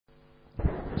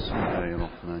بسم الله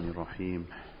الرحمن الرحيم.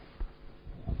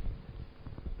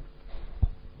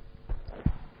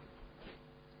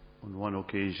 On one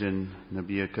occasion,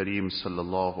 Nabi Kareem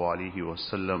sallallahu alayhi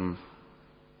wasallam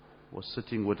was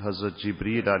sitting with Hazrat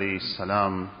Jibreel alayhi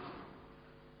salam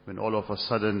when all of a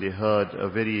sudden they heard a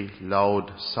very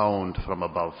loud sound from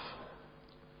above.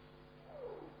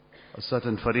 A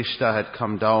certain farishta had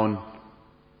come down.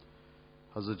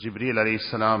 Hazrat Jibreel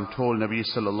alayhi salam told Nabi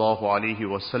sallallahu alayhi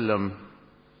wasallam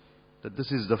that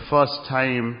this is the first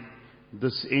time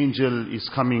this angel is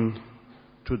coming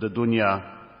to the dunya,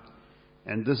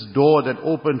 and this door that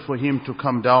opened for him to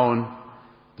come down,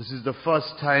 this is the first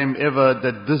time ever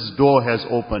that this door has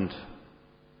opened.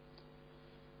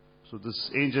 So this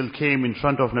angel came in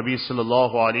front of Nabi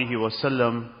sallallahu alaihi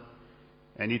wasallam,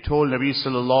 and he told Nabi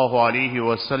sallallahu alaihi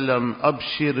wasallam,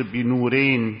 "Abshir bi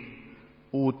nurain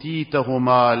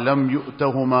utitahuma lam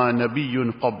yu'tahuma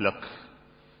nabiyyun qablak."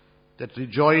 That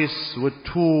rejoice with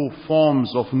two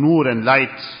forms of nur and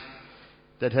light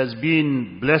that has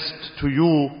been blessed to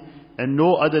you, and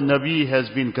no other Nabi has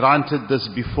been granted this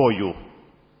before you.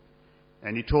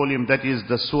 And he told him that is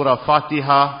the Surah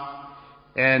Fatiha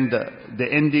and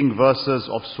the ending verses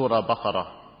of Surah Baqarah.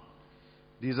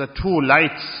 These are two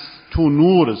lights, two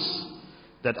noors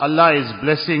that Allah is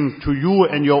blessing to you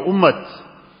and your ummah,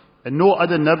 and no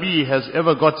other Nabi has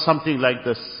ever got something like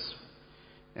this.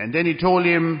 And then he told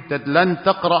him that لَن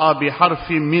تَقْرَأَ بِحَرْفٍ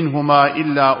مِّنْهُمَا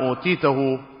إِلَّا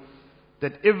أُوتِيتَهُ,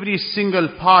 that every single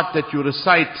part that you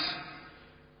recite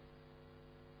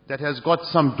that has got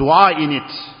some dua in it,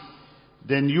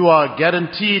 then you are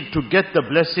guaranteed to get the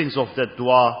blessings of that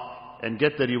dua and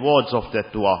get the rewards of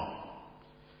that dua.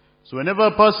 So whenever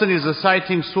a person is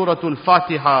reciting Surah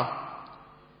Al-Fatiha,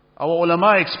 our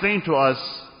ulama explain to us,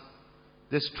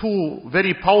 there's two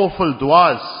very powerful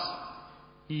duas.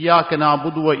 إِيَّاكَ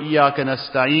نَعْبُدُ وَإِيَّاكَ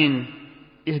نَسْتَعِينُ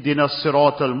اهْدِنَا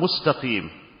الصِّرَاطَ الْمُسْتَقِيمِ.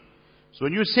 So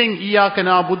when you sing إِيَّاكَ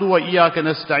نَعْبُدُ وَإِيَّاكَ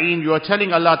نَسْتَعِينُ, you are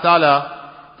telling Allah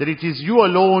Ta'ala that it is you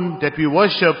alone that we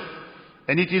worship,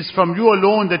 and it is from you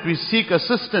alone that we seek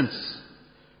assistance.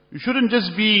 You shouldn't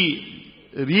just be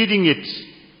reading it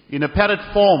in a parrot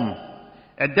form.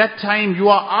 At that time you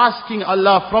are asking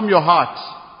Allah from your heart,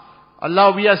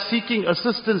 Allah, we are seeking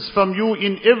assistance from you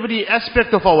in every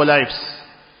aspect of our lives.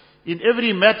 In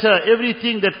every matter,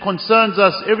 everything that concerns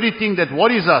us, everything that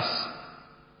worries us.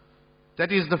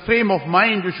 That is the frame of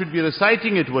mind you should be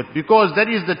reciting it with, because that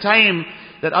is the time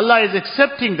that Allah is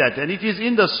accepting that, and it is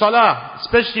in the salah,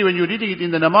 especially when you're reading it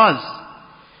in the namaz.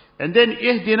 And then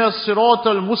ihdina sirat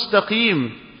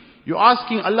al-mustaqim, you're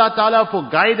asking Allah Ta'ala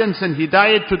for guidance and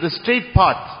hidayat to the straight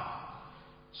path.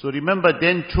 So remember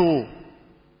then too,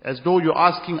 as though you're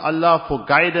asking Allah for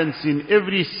guidance in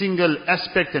every single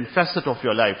aspect and facet of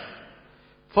your life.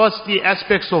 Firstly,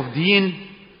 aspects of deen,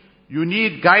 you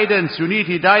need guidance, you need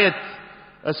hidayat,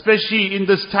 especially in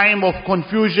this time of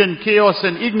confusion, chaos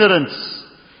and ignorance,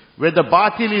 where the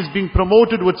batil is being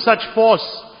promoted with such force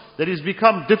that it's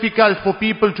become difficult for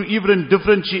people to even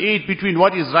differentiate between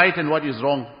what is right and what is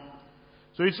wrong.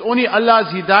 So it's only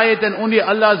Allah's hidayat and only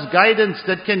Allah's guidance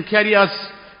that can carry us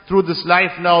through this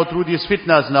life now, through these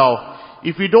fitnas now.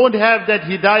 If we don't have that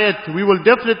hidayat, we will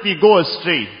definitely go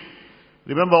astray.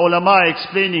 Remember ulama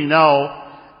explaining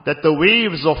now that the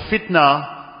waves of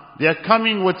fitna, they are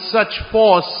coming with such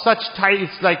force,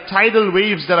 it's like tidal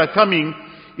waves that are coming.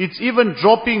 It's even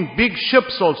dropping big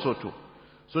ships also too.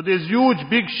 So there's huge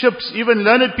big ships, even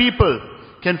learned people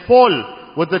can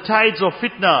fall with the tides of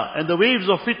fitna and the waves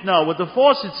of fitna, with the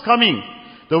force it's coming.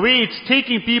 The way it's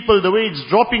taking people, the way it's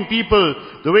dropping people,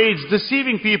 the way it's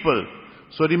deceiving people.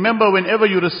 So remember, whenever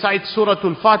you recite Surah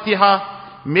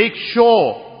Al-Fatiha, make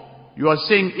sure you are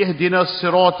saying, Ihdina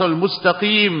Sirat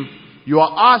al-Mustaqim. You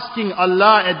are asking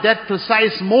Allah at that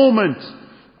precise moment,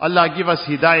 Allah give us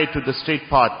hidayah to the straight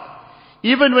path.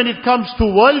 Even when it comes to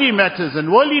worldly matters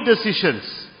and worldly decisions,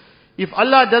 if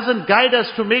Allah doesn't guide us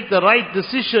to make the right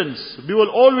decisions,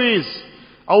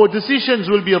 our decisions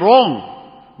will be wrong.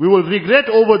 We will regret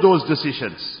over those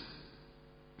decisions.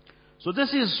 So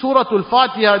this is Surah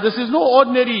Al-Fatiha. This is no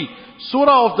ordinary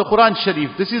surah of the Quran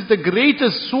Sharif. This is the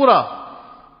greatest surah.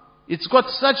 It's got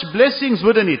such blessings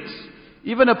within it.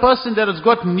 Even a person that has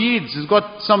got needs, has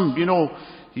got some,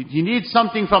 he needs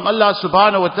something from Allah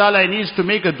subhanahu wa ta'ala, he needs to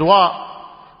make a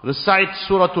dua. Recite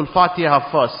Surah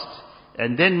Al-Fatiha first,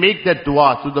 and then make that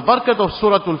dua. Through the barakat of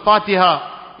Surah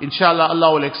Al-Fatiha, inshallah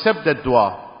Allah will accept that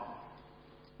dua.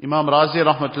 Imam Razi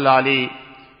rahmatullah alayhi,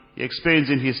 he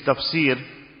explains in his tafsir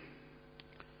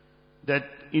that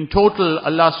in total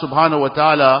Allah subhanahu wa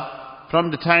ta'ala,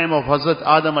 from the time of Hazrat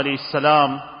Adam alayhi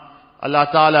salam, Allah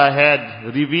Ta'ala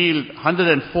had revealed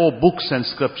 104 books and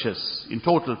scriptures in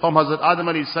total, from Hazrat Adam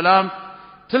alayhi salam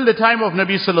till the time of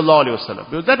Nabi sallallahu alayhi wasallam.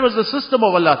 Because that was the system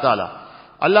of Allah Ta'ala.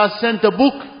 Allah sent a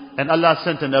book and Allah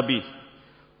sent a Nabi.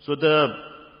 So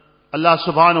Allah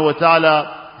subhanahu wa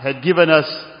ta'ala had given us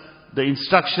the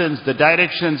instructions, the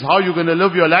directions, how you're going to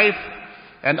live your life.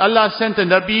 And Allah sent a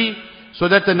Nabi so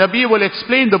that the Nabi will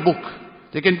explain the book.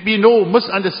 There can be no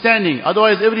misunderstanding.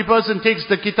 Otherwise every person takes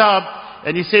the kitab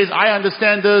and he says, I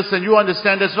understand this and you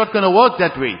understand. It's not going to work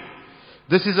that way.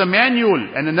 This is a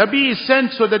manual, and a Nabi is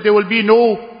sent so that there will be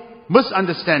no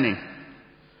misunderstanding.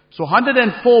 So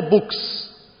 104 books.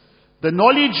 The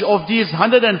knowledge of these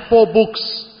 104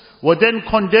 books were then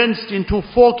condensed into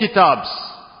 4 kitabs.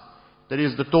 That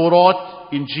is the Torah,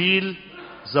 Injil,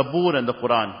 Zabur and the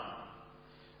Quran.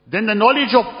 Then the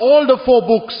knowledge of all the 4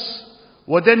 books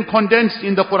were then condensed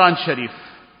in the Quran Sharif.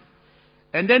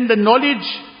 And then the knowledge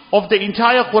of the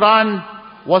entire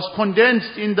Quran was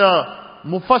condensed in the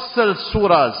Mufassal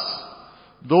surahs.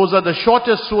 Those are the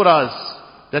shortest surahs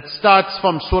that starts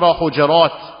from Surah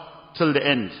Hujarat till the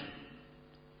end.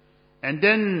 And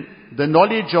then the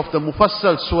knowledge of the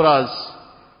Mufassal surahs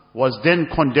was then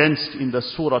condensed in the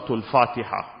Suratul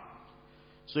Fatiha.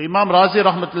 So Imam Razi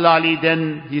rahmatullah ali,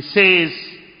 then he says,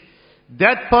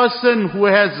 that person who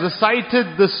has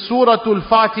recited the Suratul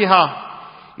Fatiha,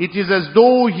 it is as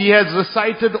though he has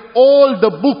recited all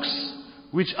the books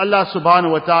which Allah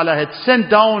subhanahu wa ta'ala had sent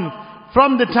down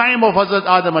from the time of Hazrat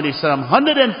Adam alayhi salam.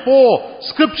 104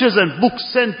 scriptures and books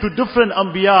sent to different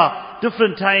anbiya,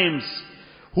 different times.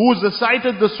 Who's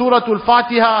recited the Suratul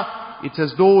Fatiha, it's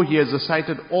as though he has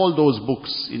recited all those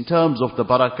books in terms of the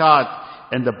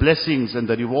barakat and the blessings and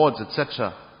the rewards,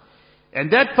 etc.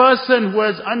 And that person who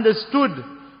has understood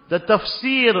the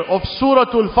tafsir of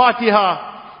Suratul Fatiha,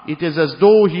 it is as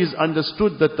though he's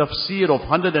understood the tafsir of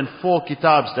 104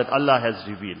 kitabs that Allah has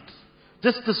revealed.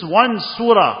 Just this one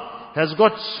surah has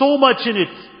got so much in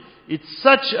it. It's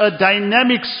such a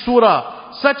dynamic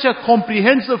surah, such a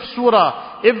comprehensive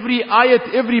surah. Every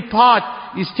ayat, every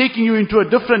part is taking you into a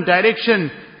different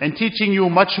direction and teaching you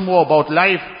much more about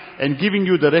life and giving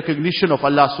you the recognition of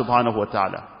Allah subhanahu wa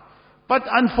ta'ala. But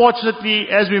unfortunately,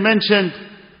 as we mentioned,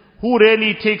 who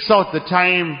really takes out the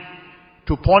time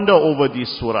to ponder over these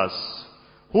surahs?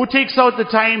 Who takes out the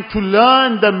time to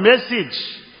learn the message,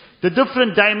 the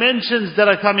different dimensions that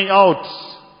are coming out?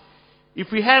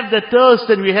 If we have that thirst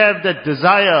and we have that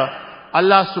desire,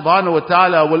 Allah subhanahu wa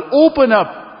ta'ala will open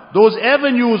up those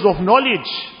avenues of knowledge.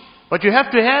 But you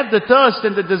have to have the thirst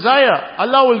and the desire.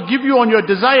 Allah will give you on your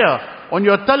desire, on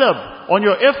your talab, on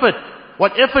your effort.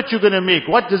 What effort you're going to make,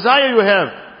 what desire you have.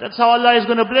 That's how Allah is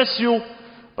going to bless you.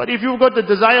 But if you've got the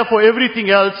desire for everything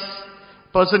else,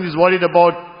 person is worried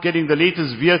about getting the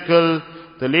latest vehicle,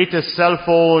 the latest cell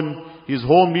phone, his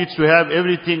home needs to have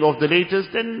everything of the latest,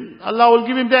 then Allah will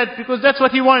give him that because that's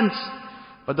what he wants.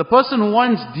 But the person who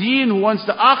wants deen, who wants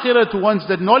the akhirat, who wants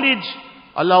that knowledge,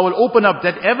 Allah will open up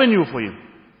that avenue for him.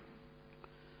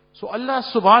 So Allah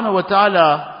subhanahu wa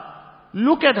ta'ala,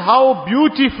 look at how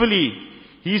beautifully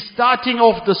He's starting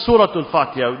off the Surah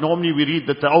Al-Fatiha. Normally we read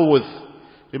the Ta'awudh.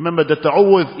 Remember, the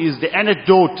Ta'awudh is the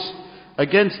antidote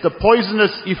against the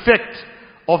poisonous effect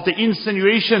of the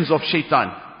insinuations of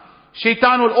shaitan.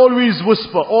 Shaitan will always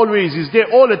whisper, always. He's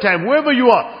there all the time. Wherever you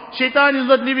are. Shaitan is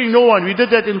not leaving no one. We did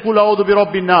that in Qul A'udhu bi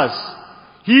Rabbin Nas.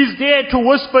 He's there to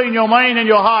whisper in your mind and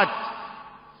your heart.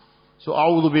 So,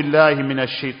 A'udhu Billahi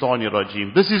Minash Shaitanir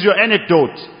Rajim. This is your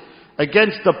antidote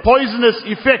against the poisonous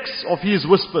effects of his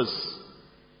whispers.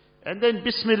 And then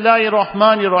Bismillahir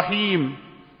Rahmanir Rahim.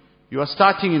 You are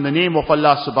starting in the name of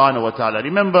Allah subhanahu wa ta'ala.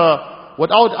 Remember,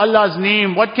 without Allah's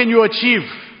name, what can you achieve?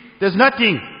 There's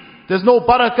nothing. There's no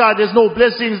barakah, there's no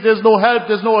blessings, there's no help,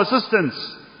 there's no assistance.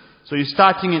 So you're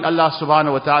starting in Allah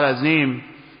subhanahu wa ta'ala's name.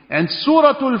 And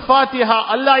Suratul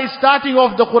Fatiha, Allah is starting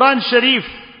off the Quran Sharif.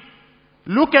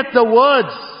 Look at the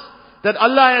words that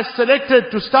Allah has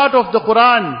selected to start off the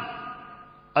Quran.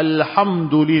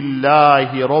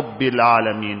 Alhamdulillahi Rabbil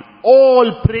Alameen.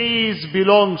 All praise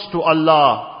belongs to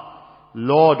Allah,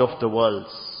 Lord of the worlds.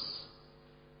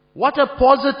 What a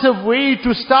positive way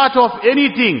to start off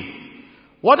anything.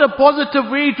 What a positive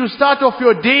way to start off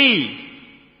your day.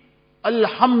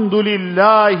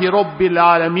 Alhamdulillahi Rabbil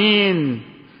Alameen.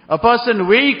 A person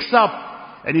wakes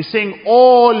up and he's saying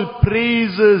all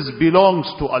praises belongs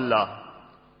to Allah.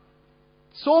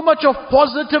 So much of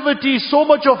positivity, so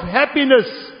much of happiness,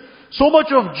 so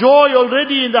much of joy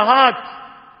already in the heart.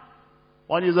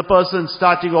 One is a person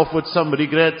starting off with some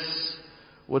regrets,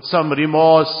 with some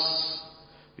remorse,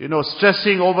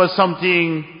 stressing over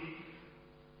something.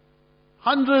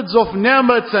 Hundreds of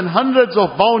ni'mats and hundreds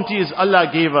of bounties Allah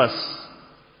gave us.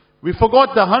 We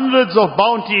forgot the hundreds of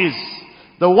bounties.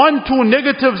 The 1-2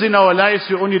 negatives in our lives,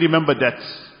 you only remember that.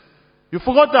 You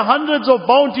forgot the hundreds of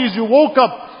bounties. You woke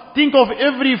up, think of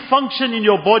every function in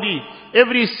your body,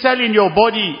 every cell in your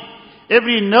body,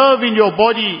 every nerve in your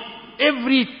body,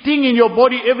 everything in your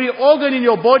body, every organ in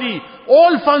your body,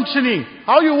 all functioning.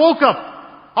 How you woke up,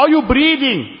 how you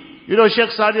breathing. You know,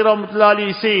 Sheikh Sadi Rahmatullah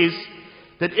Ali says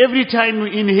that every time you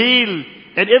inhale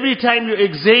and every time you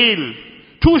exhale,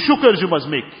 2 shukrs you must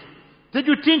make. Did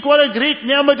you think what a great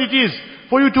ni'mat it is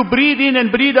for you to breathe in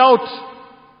and breathe out?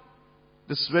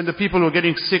 This when the people were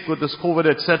getting sick with this COVID,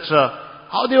 etc.,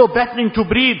 how they were battling to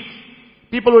breathe.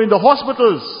 People were in the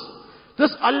hospitals.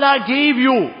 This Allah gave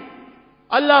you.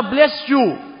 Allah blessed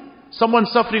you. Someone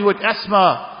suffering with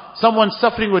asthma, someone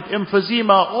suffering with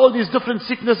emphysema, all these different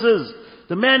sicknesses.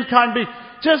 The man can't breathe.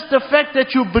 Just the fact that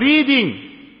you're breathing.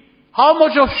 How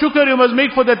much of shukr you must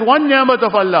make for that one ni'mat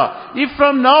of Allah. If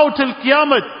from now till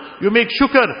Qiyamah you make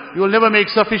shukr, you will never make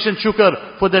sufficient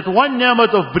shukr for that one ni'mat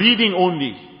of breathing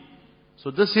only.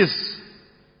 So this is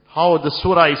how the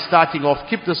surah is starting off.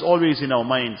 Keep this always in our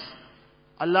minds.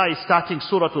 Allah is starting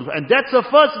Surah Al-Fatiha. And that's the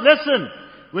first lesson.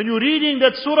 When you're reading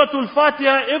that Surah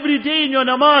Al-Fatiha every day in your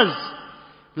namaz,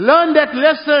 learn that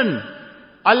lesson.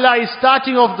 Allah is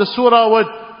starting off the surah with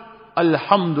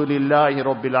Alhamdulillahi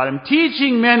Rabbil Alam,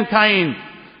 teaching mankind,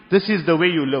 this is the way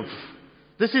you live.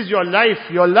 This is your life.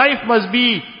 Your life must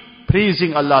be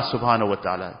praising Allah subhanahu wa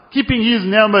ta'ala. Keeping His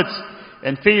ni'mats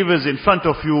and favors in front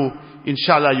of you.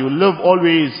 Inshallah, you live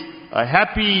always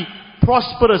happy,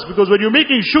 prosperous. Because when you're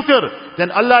making shukr, then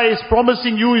Allah is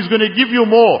promising you He's going to give you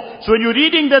more. So when you're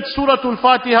reading that Surah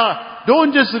Al-Fatiha,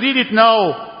 don't just read it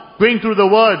now, going through the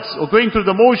words or going through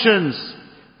the motions.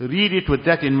 Read it with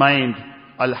that in mind.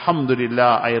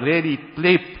 Alhamdulillah, I really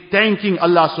thanking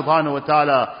Allah subhanahu wa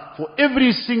ta'ala for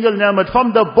every single ni'mat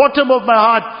from the bottom of my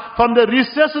heart, from the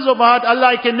recesses of my heart.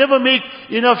 Allah, I can never make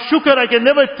enough shukr, I can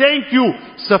never thank you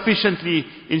sufficiently.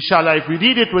 Inshallah, if we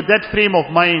read it with that frame of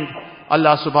mind,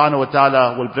 Allah subhanahu wa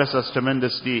ta'ala will bless us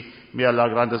tremendously. May Allah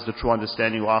grant us the true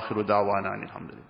understanding. Wa akhiru da'wana alhamdulillah.